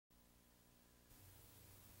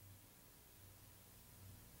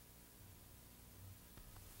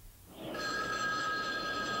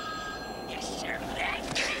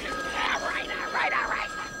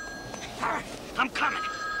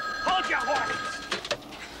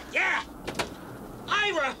Yeah.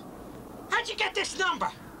 Ira, how'd you get this number?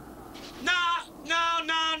 No,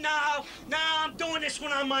 I'm doing this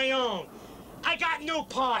one on my own. I got new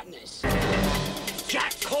partners.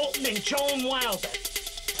 Jack Colton and Joan Wilder.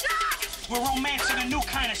 We're romancing a new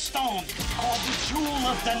kind of stone called the Jewel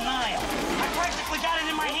of the Nile. I practically got it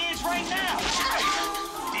in my hands right now.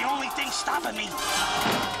 The only thing stopping me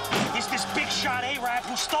is this big shot Arab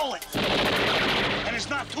who stole it and is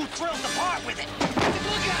not too thrilled to part with it.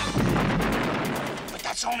 Look out! But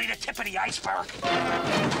that's only the tip of the iceberg.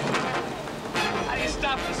 How do you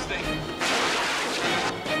stop this thing?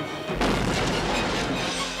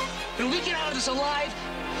 If we get out of this alive,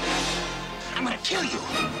 I'm gonna kill you.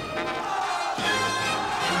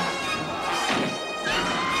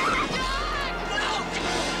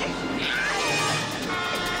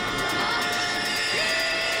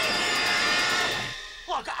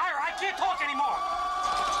 Look, Ira, I can't talk anymore.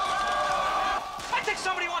 I think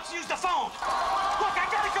somebody wants to use the phone. Look, I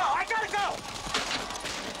gotta go.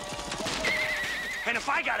 And if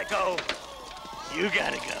I gotta go, you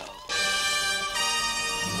gotta go.